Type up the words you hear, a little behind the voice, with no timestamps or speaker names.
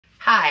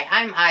Hi,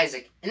 I'm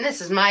Isaac, and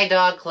this is my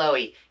dog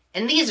Chloe,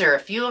 and these are a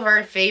few of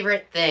our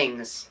favorite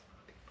things.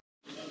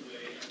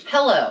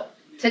 Hello,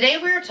 today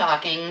we're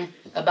talking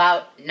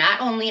about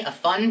not only a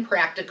fun,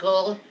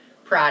 practical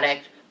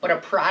product, but a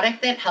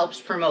product that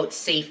helps promote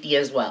safety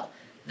as well.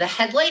 The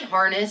Headlight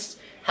harness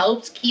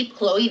helps keep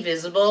Chloe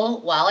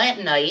visible while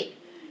at night,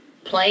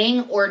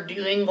 playing or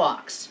doing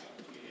walks.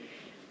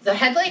 The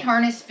Headlight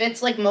harness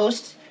fits like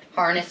most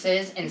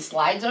harnesses and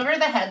slides over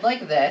the head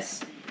like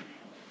this,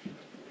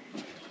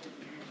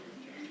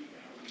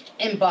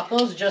 and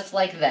buckles just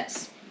like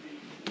this.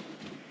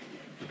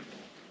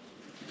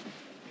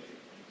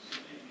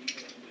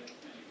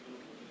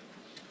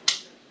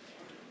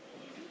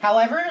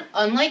 However,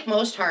 unlike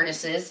most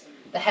harnesses,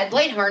 the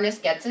Headlight harness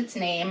gets its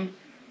name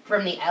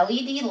from the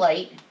LED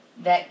light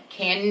that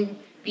can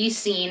be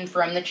seen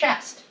from the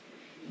chest.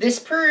 This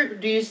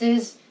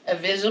produces a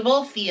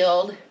visible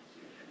field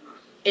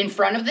in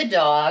front of the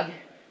dog,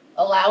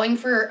 allowing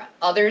for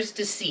others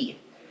to see.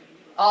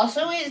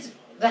 Also,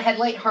 the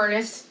Headlight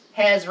harness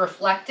has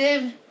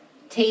reflective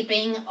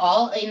taping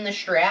all in the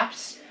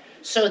straps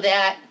so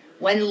that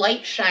when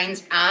light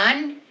shines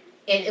on,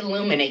 it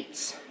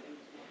illuminates.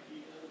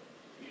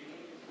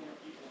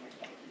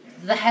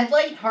 The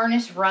Headlight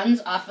harness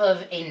runs off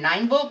of a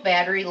 9-volt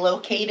battery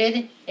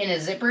located in a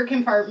zipper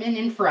compartment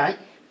in front.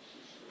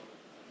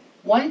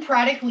 One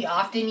product we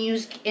often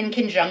use in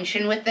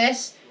conjunction with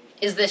this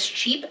is this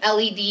cheap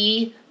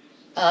LED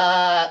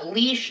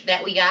leash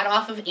that we got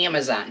off of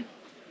Amazon.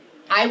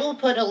 I will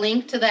put a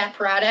link to that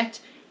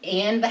product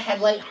and the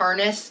Headlight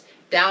harness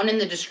down in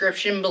the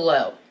description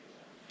below.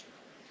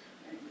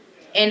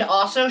 And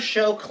also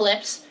show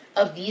clips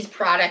of these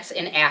products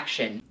in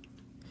action.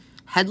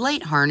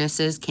 Headlight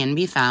harnesses can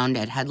be found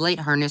at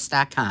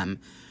headlightharness.com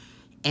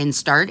and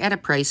start at a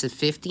price of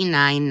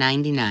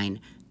 $59.99.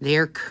 They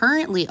are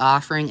currently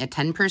offering a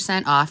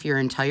 10% off your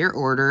entire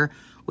order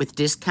with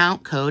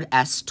discount code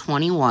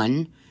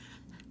S21.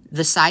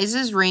 The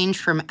sizes range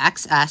from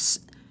XS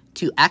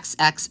to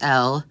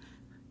XXL,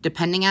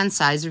 depending on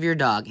size of your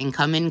dog, and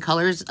come in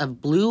colors of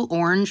blue,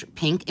 orange,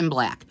 pink, and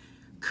black.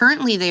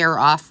 Currently, they are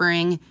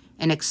offering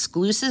an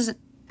exclusive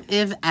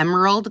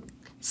emerald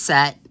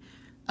set,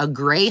 a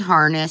gray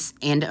harness,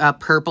 and a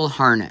purple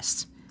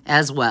harness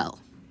as well.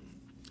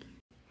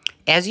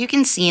 As you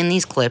can see in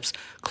these clips,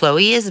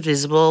 Chloe is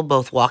visible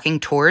both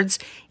walking towards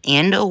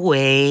and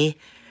away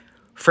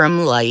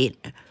from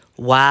light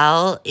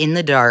while in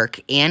the dark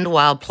and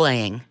while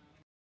playing.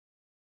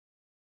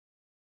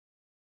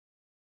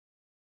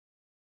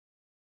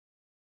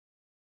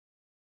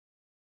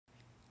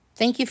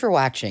 Thank you for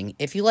watching.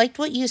 If you liked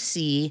what you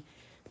see,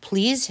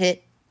 please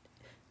hit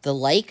the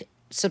like,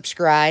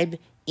 subscribe,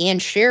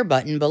 and share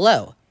button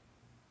below.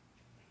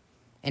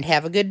 And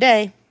have a good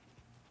day.